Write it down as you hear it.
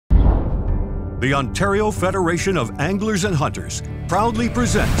the Ontario Federation of Anglers and Hunters proudly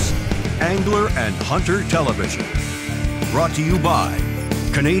presents Angler and Hunter Television. Brought to you by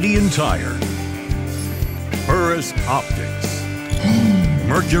Canadian Tire, Burris Optics,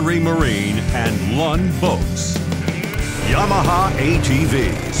 Mercury Marine and Lund Boats, Yamaha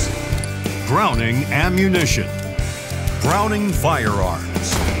ATVs, Browning Ammunition, Browning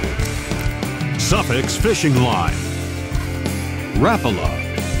Firearms, Suffolk's Fishing Line, Rapala,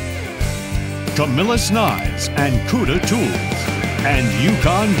 Camillus Knives and Cuda Tools, and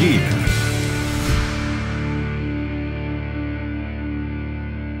Yukon Gear.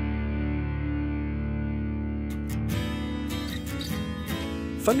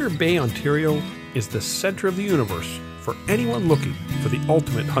 Thunder Bay, Ontario is the center of the universe for anyone looking for the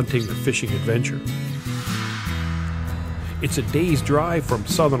ultimate hunting or fishing adventure. It's a day's drive from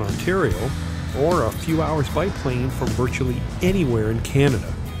southern Ontario or a few hours by plane from virtually anywhere in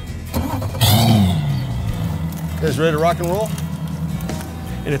Canada. You guys ready to rock and roll?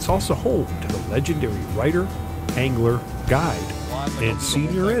 And it's also home to the legendary writer, angler, guide, and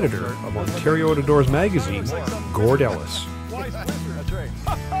senior editor of Ontario Outdoors magazine, Gord Ellis.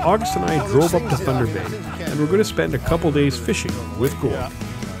 August and I drove up to Thunder Bay, and we're going to spend a couple days fishing with Gord.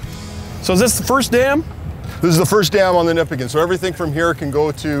 So is this the first dam? This is the first dam on the Nipigon, so everything from here can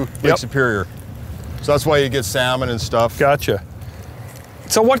go to Lake Superior. So that's why you get salmon and stuff. Gotcha.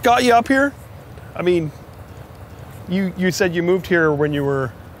 So what got you up here? I mean, you said you moved here when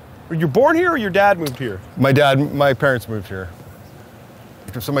were you born here or your dad moved here? My parents moved here.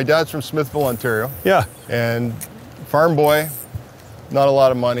 So my dad's from Smithville, Ontario. Yeah. And farm boy, not a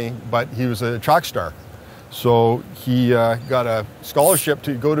lot of money, but he was a track star. So he got a scholarship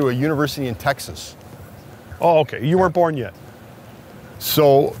to go to a university in Texas. Oh, okay. You weren't born yet.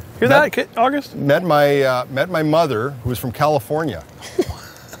 So hear that, August? Met my mother, who was from California.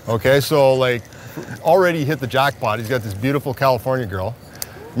 Okay, so like already hit the jackpot. He's got this beautiful California girl,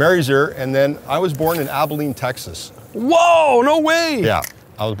 marries her, and then I was born in Abilene, Texas. Whoa, no way! Yeah,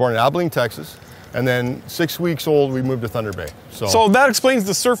 I was born in Abilene, Texas, and then 6 weeks old we moved to Thunder Bay. So that explains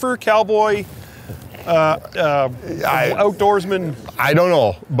the surfer, cowboy, outdoorsman. I don't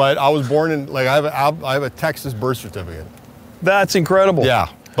know, but I was born in I have a Texas birth certificate. That's incredible. Yeah,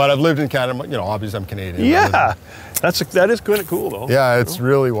 but I've lived in Canada. You know, obviously I'm Canadian. Yeah, that is kind of cool though. Yeah, it's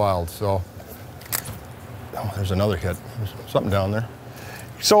really wild. So, oh, there's another hit. There's something down there.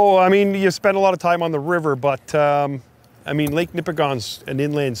 So I mean, you spend a lot of time on the river, but I mean, Lake Nipigon's an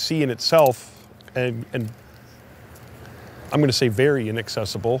inland sea in itself, and I'm going to say very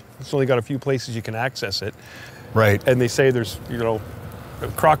inaccessible. It's only got a few places you can access it. Right. And they say there's, a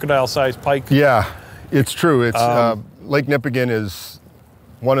crocodile-sized pike. Yeah, it's true. It's Lake Nipigon is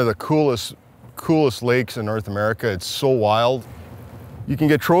one of the coolest lakes in North America. It's so wild. You can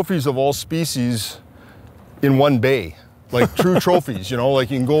get trophies of all species in one bay, like true trophies. Like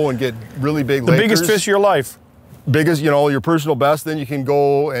you can go and get really big The biggest fish of your life. Biggest, your personal best. Then you can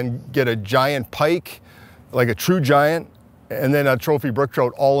go and get a giant pike, like a true giant, and then a trophy brook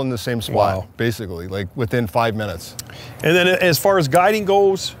trout all in the same spot, basically, like within 5 minutes. And then as far as guiding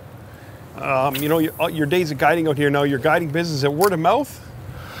goes, your days of guiding out here now, your guiding business, is it word of mouth?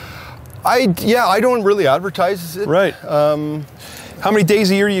 I don't really advertise it. Right. How many days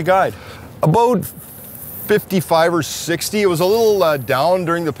a year do you guide? About 55 or 60. It was a little down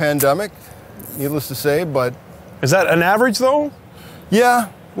during the pandemic, needless to say, but... Is that an average though? Yeah.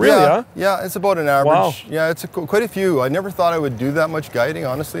 Really, huh? Yeah, it's about an average. Wow. Yeah, it's quite a few. I never thought I would do that much guiding,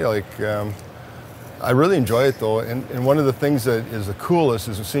 honestly. I really enjoy it though, and one of the things that is the coolest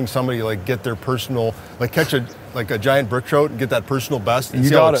is seeing somebody get their personal, catch a giant brook trout and get that personal best and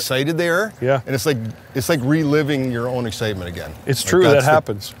see how excited they are. Yeah. And it's like reliving your own excitement again. It's true, that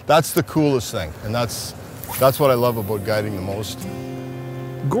happens. That's the coolest thing, and that's what I love about guiding the most.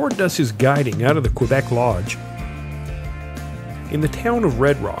 Gord does his guiding out of the Quebec Lodge in the town of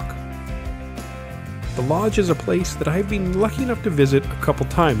Red Rock. The lodge is a place that I've been lucky enough to visit a couple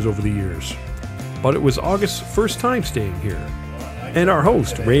times over the years, but it was August's first time staying here, and our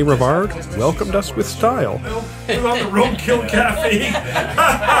host, Ray Rivard, welcomed us with style. We're on the Roadkill Cafe.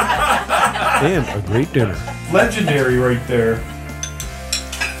 And a great dinner. Legendary right there.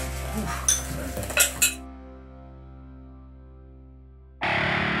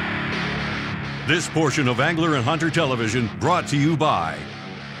 This portion of Angler and Hunter Television brought to you by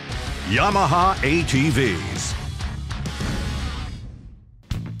Yamaha ATVs.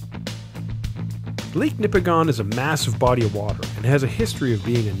 Lake Nipigon is a massive body of water and has a history of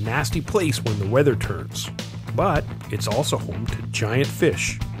being a nasty place when the weather turns. But it's also home to giant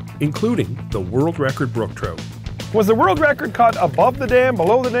fish, including the world record brook trout. Was the world record caught above the dam,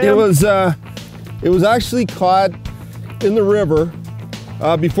 below the dam? It was It was actually caught in the river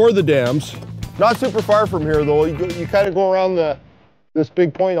before the dams. Not super far from here though. You kind of go around this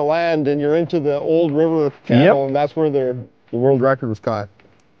big point of land and you're into the old river channel, and that's where the world record was caught.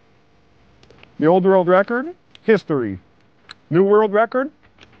 The old world record, history. New world record,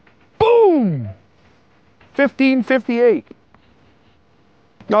 boom! 1558.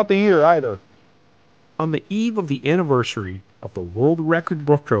 Not the year either. On the eve of the anniversary of the world record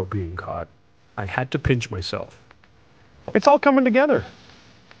brook trout being caught, I had to pinch myself. It's all coming together.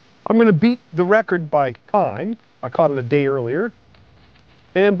 I'm going to beat the record by time. I caught it a day earlier.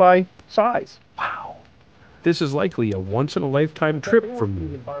 And by size. Wow. This is likely a once-in-a-lifetime trip for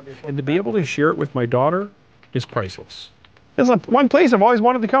me, and to be able to share it with my daughter is priceless. There's one place I've always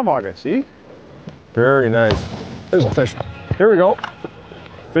wanted to come, August, see? Very nice. There's a fish. Here we go.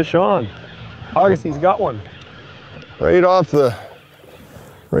 Fish on. August, he's got one. Right off the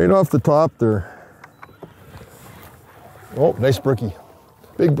top there. Oh, nice brookie.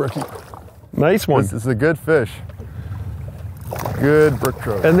 Big brookie. Nice one. This is a good fish. Good brook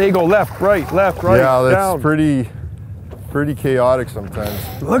trout. And they go left, right, yeah, that's down. pretty chaotic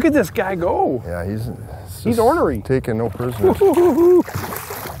sometimes. Look at this guy go. Yeah, He's ornery. Taking no prisoners.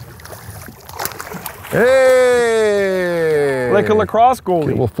 Hey! Like a lacrosse goalie.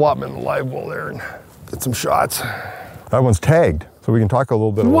 Okay, we'll flop him in the live well there and get some shots. That one's tagged, so we can talk a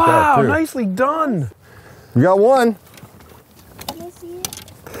little bit about that Wow, too. nicely done. We got one. Can I see it?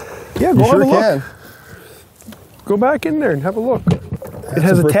 Yeah, You go have sure a look. can. Go back in there and have a look. It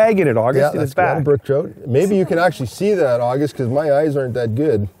has a tag in it, August, Yeah, in that's its back. got a brook trout. Maybe you can actually see that, August, because my eyes aren't that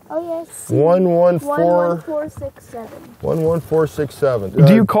good. Oh yes. 114. 11467. 11467.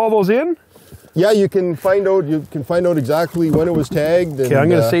 Do you call those in? Yeah, you can find out. You can find out exactly when it was tagged. And, Okay, I'm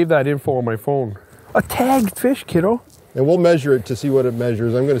going to save that info on my phone. A tagged fish, kiddo. And we'll measure it to see what it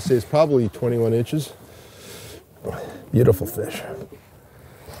measures. I'm going to say it's probably 21 inches. Beautiful fish.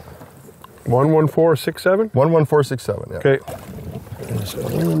 11467. 11467. Yeah. Okay. Just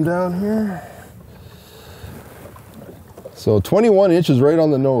lay him down here. So 21 inches right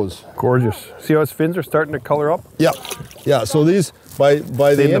on the nose. Gorgeous. See how its fins are starting to color up? Yeah. Yeah. So these by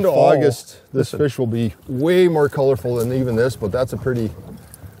the In end the of fall. August, this fish will be way more colorful than even this. But that's a pretty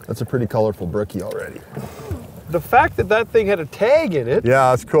colorful brookie already. The fact that that thing had a tag in it.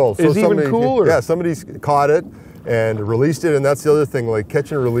 Yeah, it's cool. Is even somebody- cooler. Yeah, somebody's caught it and released it, and that's the other thing. Like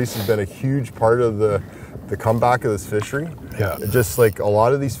catch and release has been a huge part of the comeback of this fishery. Yeah. Just like a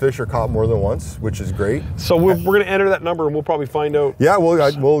lot of these fish are caught more than once, which is great. So we're going to enter that number and we'll probably find out. Yeah, we'll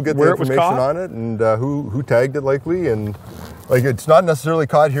get the Where it was information caught? on it and who tagged it likely, and like it's not necessarily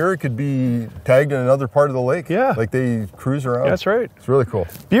caught here. It could be tagged in another part of the lake. Yeah. Like they cruise around. That's right. It's really cool.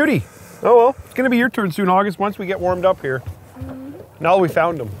 Beauty. Oh well, it's going to be your turn soon, August, once we get warmed up here. Now we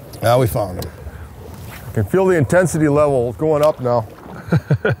found them. Now we found him. I can feel the intensity level going up now.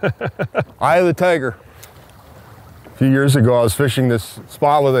 Eye of the tiger. A few years ago, I was fishing this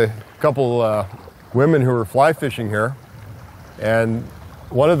spot with a couple women who were fly fishing here, and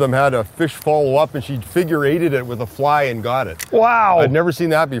one of them had a fish follow up, and she figure eighted it with a fly and got it. Wow. I'd never seen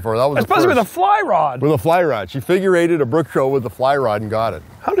that before. That was the Especially with a first. fly rod. With a fly rod. She figure eighted a brook trout with a fly rod and got it.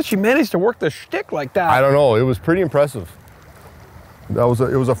 How did she manage to work the shtick like that? I don't know. It was pretty impressive. It was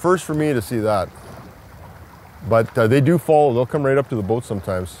a first for me to see that. But they do follow. They'll come right up to the boat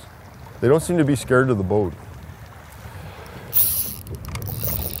sometimes. They don't seem to be scared of the boat.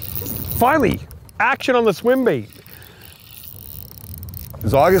 Finally, action on the swim bait.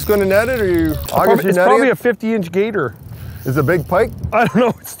 Is August going to net it, or you? August, It's you probably netting a 50-inch gator. it? Is it a big pike? I don't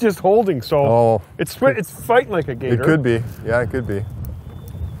know. It's just holding, so Oh. it's fighting like a gator. It could be. Yeah, it could be.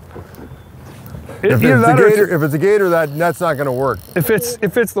 If Either it's, that a or gator, if it's a gator, that net's not going to work. if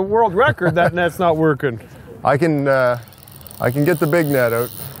it's the world record, that net's not working. I can get the big net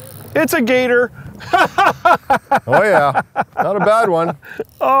out. It's a gator. Oh yeah, not a bad one.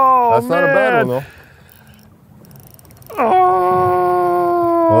 Oh That's man. not a bad one though.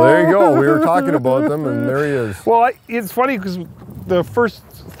 Oh. Well, there you go. We were talking about them, and there he is. Well, it's funny because the first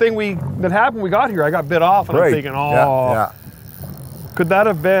thing that happened, we got here, I got bit off, and I'm thinking, oh, Yeah. could that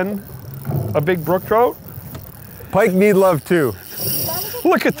have been a big brook trout? Pike need love too.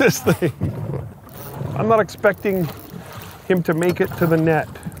 Look at this thing. I'm not expecting him to make it to the net.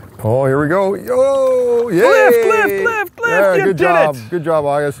 Oh, here we go. Yo, yay! Lift. Yeah, You good did job. it. Good job,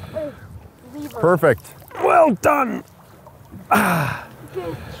 August. Perfect. Well done.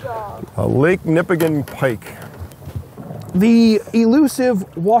 Good job. A Lake Nipigon pike. The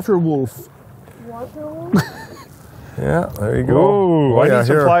elusive water wolf. Water wolf? Yeah, there you go. Oh, I need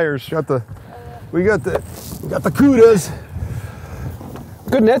some pliers. We got the kudas.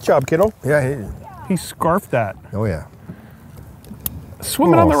 Good net job, kiddo. Yeah, He scarfed that. Oh yeah.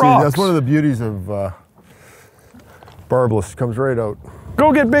 Swimming on the rocks. That's one of the beauties of barbless. Comes right out.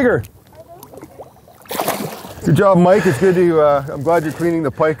 Go get bigger. Good job, Mike. It's good to. I'm glad you're cleaning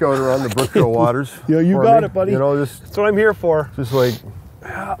the pike out around the brook trail waters. Yeah, you for got me. it, buddy. You know, That's what I'm here for. just like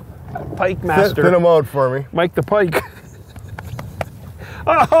Pike master. thin them out for me. Mike the Pike.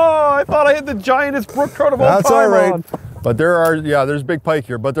 Oh, I thought I had the giantest brook trout of all That's time all right. on. But there's big pike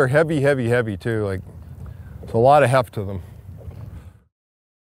here, but they're heavy, heavy, heavy too. Like, it's a lot of heft to them.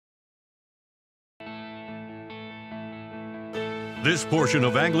 This portion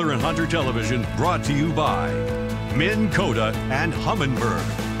of Angler and Hunter Television brought to you by Minn Kota and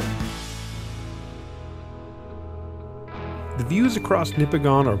Humminbird. The views across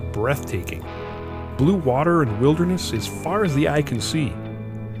Nipigon are breathtaking. Blue water and wilderness as far as the eye can see.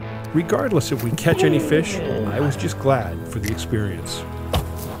 Regardless if we catch any fish, I was just glad for the experience.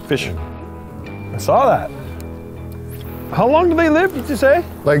 Fishing. I saw that. How long do they live, did you say?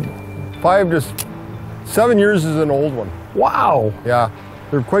 Like 7 years is an old one. Wow. Yeah,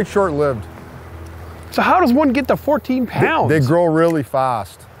 they're quite short-lived. So how does one get to 14 pounds? They grow really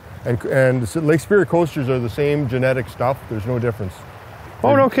fast. And Lake Superior coasters are the same genetic stuff. There's no difference.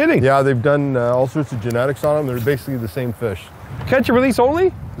 Oh, no kidding. Yeah, they've done all sorts of genetics on them. They're basically the same fish. Catch and release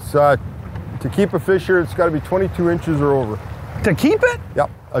only? It's, to keep a fish here, it's got to be 22 inches or over. To keep it? Yep.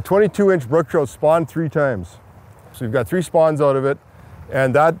 A 22-inch brook trout spawned 3 times. So you've got 3 spawns out of it.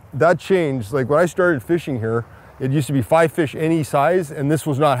 And that changed. Like when I started fishing here, it used to be 5 fish any size, and this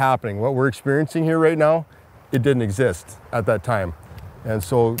was not happening. What we're experiencing here right now, it didn't exist at that time. And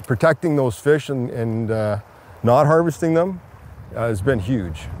so protecting those fish and not harvesting them has been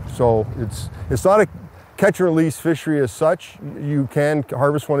huge. So it's not a catch and release fishery as such. You can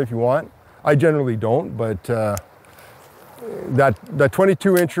harvest one if you want. I generally don't, but that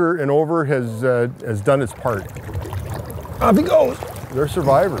 22-incher and over has done its part. Off he goes. They're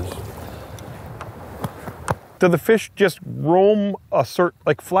survivors. Do the fish just roam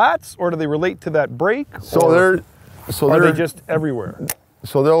like flats, or do they relate to that break? So are they just everywhere?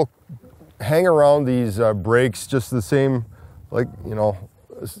 So they'll hang around these breaks just the same, like, you know,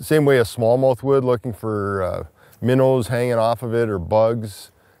 same way a smallmouth would, looking for minnows hanging off of it or bugs.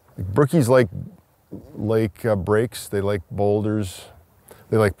 Brookies like breaks. They like boulders.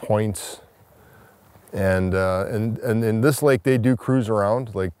 They like points. And in this lake they do cruise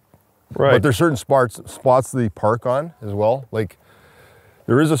around, like. Right. But there's certain spots they park on as well. Like,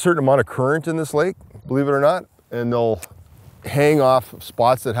 there is a certain amount of current in this lake, believe it or not, and they'll hang off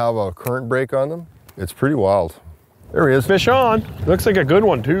spots that have a current break on them. It's pretty wild. There he is. Fish on. Looks like a good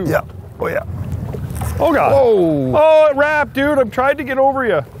one too. Yeah. Oh yeah. Oh God. Whoa. Oh, it wrapped, dude. I'm trying to get over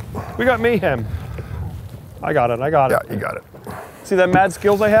you. We got mayhem. I got it. Yeah, you got it. See that mad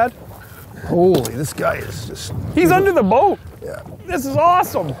skills I had? Holy, this guy is just. He's under the boat. Yeah. This is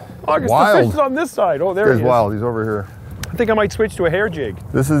awesome. August, Wild. the fish is on this side. Oh, there he He's is. wild. He's over here. I think I might switch to a hair jig.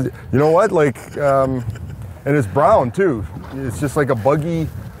 This is, you know what? Like, and it's brown too. It's just like a buggy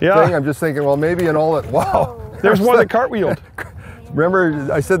thing. I'm just thinking, well, maybe in all that. Wow. There's one that cartwheeled.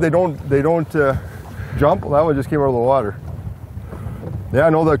 Remember, I said they don't jump. Well, that one just came out of the water. Yeah,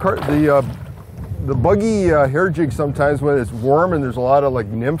 no, the buggy hair jig sometimes when it's warm and there's a lot of like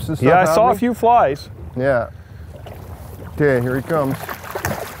nymphs and stuff. Yeah, I saw a happening. few flies. Yeah. Okay, here he comes.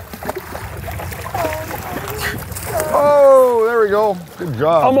 Oh, there we go. Good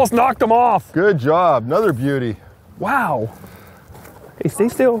job. Almost knocked him off. Good job. Another beauty. Wow. Hey, stay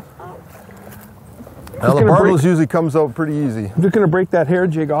still. Now the barbless usually comes out pretty easy. I'm just gonna break that hair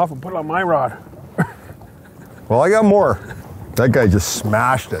jig off and put it on my rod. Well, I got more. That guy just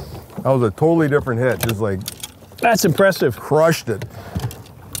smashed it. That was a totally different hit. Just like That's impressive. crushed it.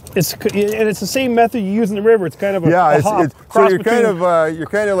 And it's the same method you use in the river. It's kind of a hop. So you're kind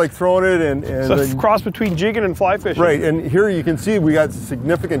of like throwing it and It's a then, cross between jigging and fly fishing. right. And here you can see we got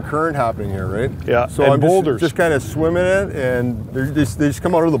significant current happening here, right? Yeah, So and I'm boulders. just kind of swimming it, and they just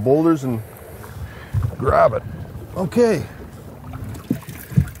come out of the boulders and grab it. Okay.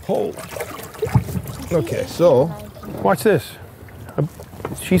 Hold. Okay, so Watch this.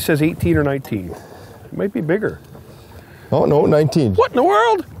 She says 18 or 19. It might be bigger. oh no, 19. What in the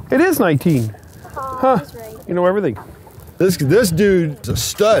world? It is 19. Huh. That's right. You know everything. This dude's a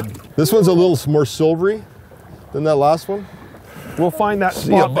stud. This one's a little more silvery than that last one. We'll find that ya,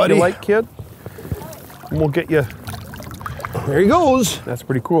 spot that buddy. you like, kid. And we'll get you. There he goes. That's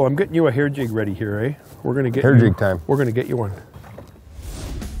pretty cool. I'm getting you a hair jig ready here, eh? We're gonna get Hair you, jig time. We're gonna get you one.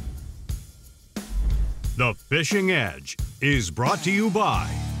 The Fishing Edge is brought to you by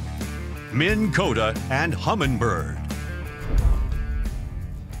Minn Kota and Humminbird.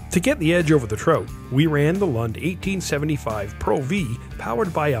 To get the edge over the trout, we ran the Lund 1875 Pro V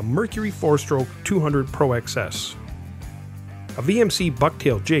powered by a Mercury 4-stroke 200 Pro XS. A VMC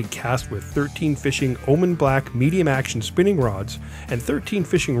bucktail jig cast with 13 fishing Omen Black medium action spinning rods and 13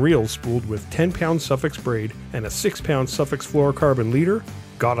 fishing reels spooled with 10-pound Suffix braid and a 6-pound Suffix fluorocarbon leader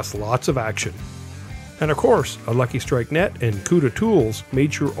got us lots of action. And of course, a Lucky Strike net and Cuda tools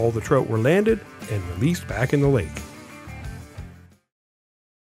made sure all the trout were landed and released back in the lake.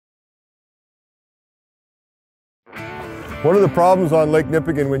 One of the problems on Lake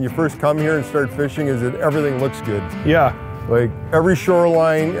Nipigon when you first come here and start fishing is that everything looks good. Yeah. Like every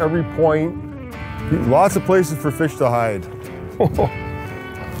shoreline, every point, lots of places for fish to hide.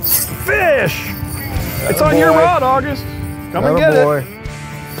 Fish! It's on your rod, August. Come and get it.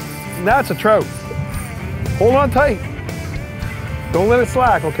 That's a trout. Hold on tight. Don't let it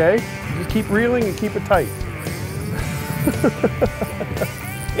slack, okay? Just keep reeling and keep it tight.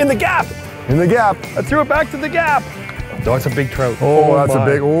 In the gap! In the gap. I threw it back to the gap. Oh, it's a big trout. Oh, that's my. a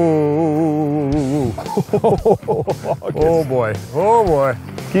big, oh boy, oh boy.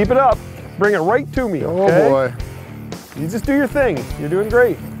 Keep it up. Bring it right to me, okay? Oh boy. You just do your thing. You're doing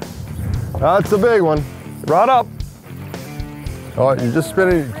great. That's a big one. Rod up. Oh, you're just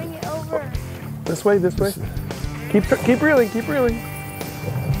spinning. Bring it over. This way, this way. Keep reeling, keep reeling.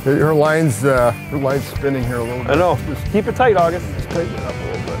 Her line's spinning here a little bit. I know. Just keep it tight, August. Just tighten it up a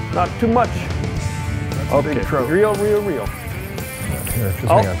little bit. Not too much. Okay. Big trout. Reel. Here, just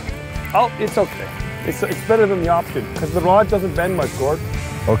hang on. Oh, it's okay. It's better than the option because the rod doesn't bend much, Gord.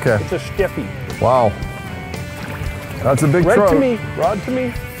 Okay. It's a stiffy. Wow. That's a big trout. Right to me. Rod to me.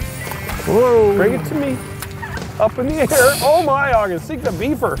 Whoa. Bring it to me. Up in the air. Oh my, August. Sink the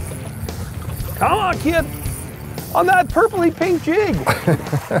beefer. Come on, kid. On that purpley pink jig.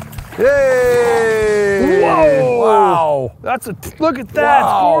 Yay! Whoa! Wow. Look at that.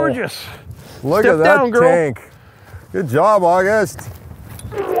 Wow. It's gorgeous. Look Step at that down, girl. tank. Good job, August.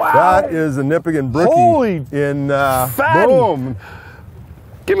 Wow. That is a Nipigon Brookie. Holy in fatty. boom.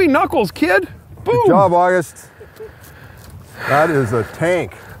 Give me knuckles, kid. Boom. Good job, August. That is a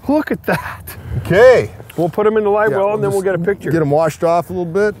tank. Look at that. Okay. We'll put them in the live well and then we'll just get a picture. Get them washed off a little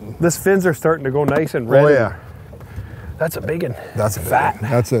bit. This fins are starting to go nice and red. Oh yeah. That's a big one. That's a fat.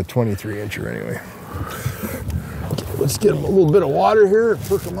 That's a 23 incher anyway. Let's get him a little bit of water here and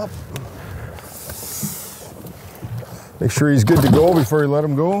perk him up. Make sure he's good to go before you let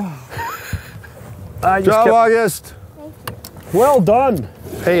him go. Good job, August. Well done.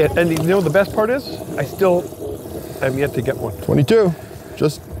 Hey, and you know the best part is, I still have yet to get one. 22.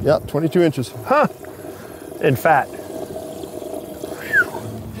 Just, yeah, 22 inches. Huh. And fat.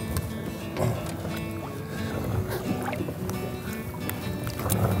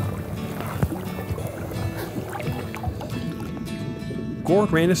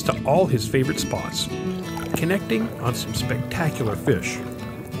 Gord ran us to all his favorite spots, connecting on some spectacular fish.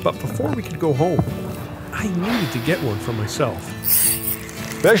 But before we could go home, I needed to get one for myself.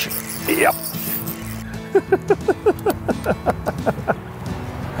 Fish? Yep.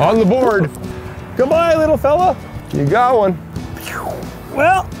 On the board. Goodbye, little fella. You got one.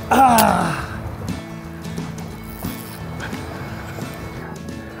 Well, I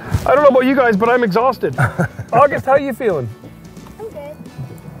don't know about you guys, but I'm exhausted. August, how you feeling? I'm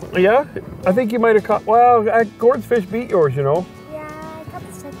good. Yeah? I think you might have caught, well, Gord's fish beat yours, you know? Yeah, I got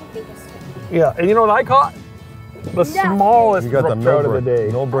the second biggest one. Yeah, and you know what I caught? The smallest You got the brook trout of the Millbrook.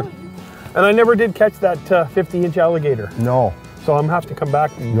 day. Millbrook. And I never did catch that 50-inch alligator. No. So I'm have to come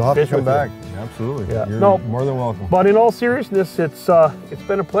back and You'll have to fish come with back. you. Absolutely. Yeah. You're No. more than welcome. But in all seriousness, it's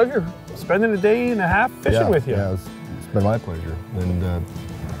been a pleasure spending a day and a half fishing with you. Yeah, it's been my pleasure. And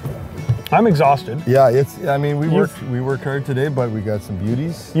I'm exhausted. yeah, I mean, we worked hard today, but we got some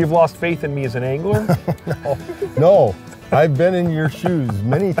beauties. You've lost faith in me as an angler. No, I've been in your shoes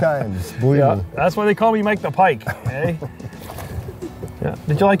many times, believe Yeah, me. that's why they call me Mike the Pike. Eh? Yeah.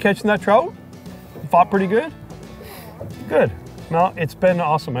 Did you like catching that trout? Fought pretty good? Good. No, it's been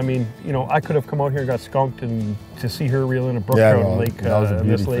awesome. I mean, you know, I could have come out here and got skunked, and to see her reel in a brook trout in lake, that was a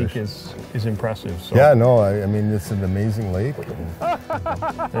this beauty lake fish. is impressive. So Yeah, no, I mean, it's an amazing lake.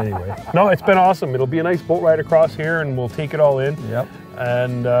 anyway, no, it's been awesome. It'll be a nice boat ride across here, and we'll take it all in. Yep.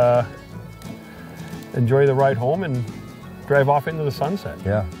 And enjoy the ride home and drive off into the sunset.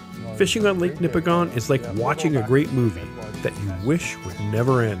 Yeah. Fishing on Lake Nipigon is like watching a great movie that you wish would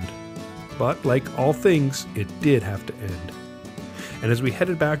never end. But like all things, it did have to end. And as we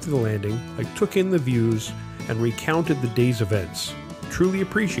headed back to the landing, I took in the views and recounted the day's events, truly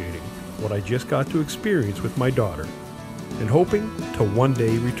appreciating what I just got to experience with my daughter, and hoping to one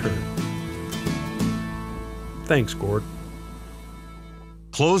day return. Thanks, Gord.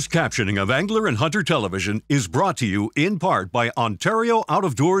 Closed captioning of Angler and Hunter Television is brought to you in part by Ontario Out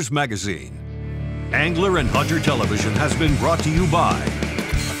of Doors Magazine. Angler and Hunter Television has been brought to you by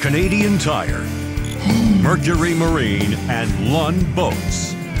Canadian Tire, Mercury Marine and Lund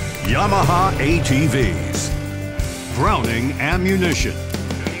Boats, Yamaha ATVs, Browning Ammunition,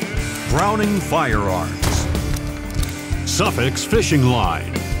 Browning Firearms, Suffix Fishing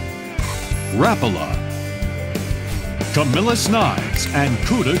Line, Rapala, Camillus Knives and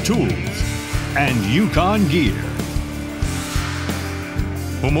Cuda Tools, and Yukon Gear.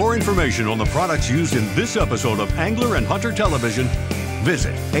 For more information on the products used in this episode of Angler and Hunter Television,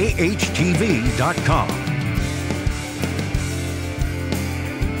 visit ahtv.com.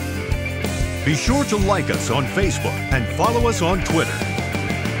 Be sure to like us on Facebook and follow us on Twitter.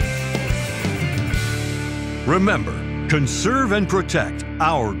 Remember, conserve and protect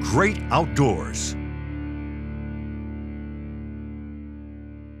our great outdoors.